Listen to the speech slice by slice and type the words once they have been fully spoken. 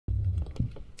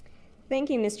Thank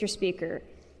you, Mr. Speaker.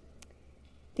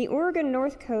 The Oregon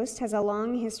North Coast has a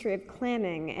long history of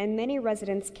clamming, and many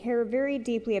residents care very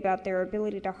deeply about their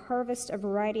ability to harvest a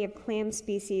variety of clam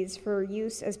species for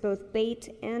use as both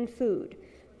bait and food.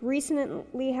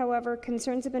 Recently, however,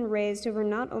 concerns have been raised over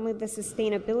not only the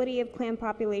sustainability of clam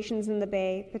populations in the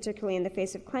bay, particularly in the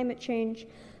face of climate change,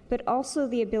 but also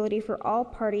the ability for all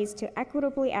parties to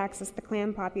equitably access the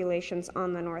clam populations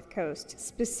on the North Coast,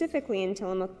 specifically in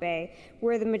Tillamook Bay,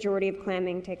 where the majority of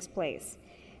clamming takes place.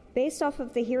 Based off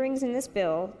of the hearings in this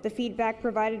bill, the feedback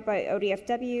provided by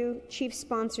ODFW, chief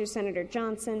sponsor Senator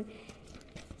Johnson,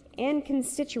 and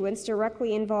constituents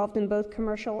directly involved in both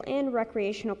commercial and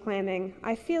recreational clamming,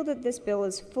 I feel that this bill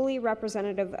is fully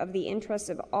representative of the interests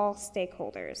of all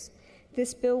stakeholders.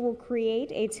 This bill will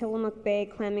create a Tillamook Bay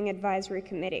Clamming Advisory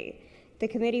Committee. The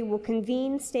committee will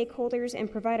convene stakeholders and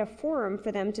provide a forum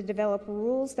for them to develop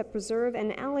rules that preserve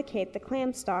and allocate the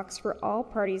clam stocks for all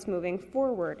parties moving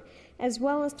forward, as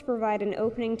well as to provide an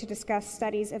opening to discuss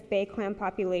studies of bay clam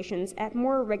populations at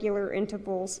more regular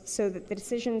intervals so that the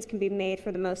decisions can be made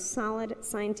for the most solid,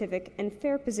 scientific, and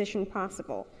fair position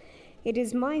possible. It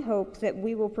is my hope that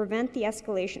we will prevent the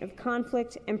escalation of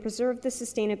conflict and preserve the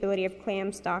sustainability of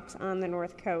clam stocks on the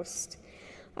North Coast.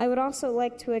 I would also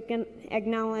like to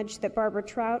acknowledge that Barbara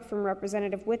Trout from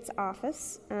Representative Witt's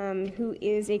office, who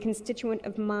is a constituent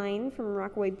of mine from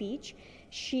Rockaway Beach,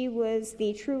 she was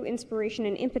the true inspiration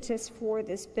and impetus for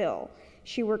this bill.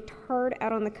 She worked hard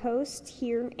out on the coast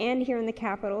here in the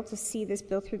Capitol to see this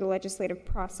bill through the legislative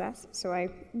process, so I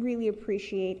really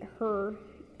appreciate her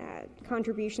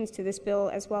contributions to this bill,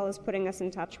 as well as putting us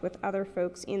in touch with other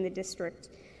folks in the district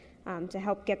to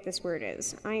help get this where it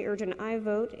is. I urge an aye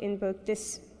vote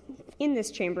in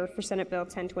this chamber for Senate Bill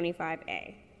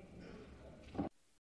 1025A.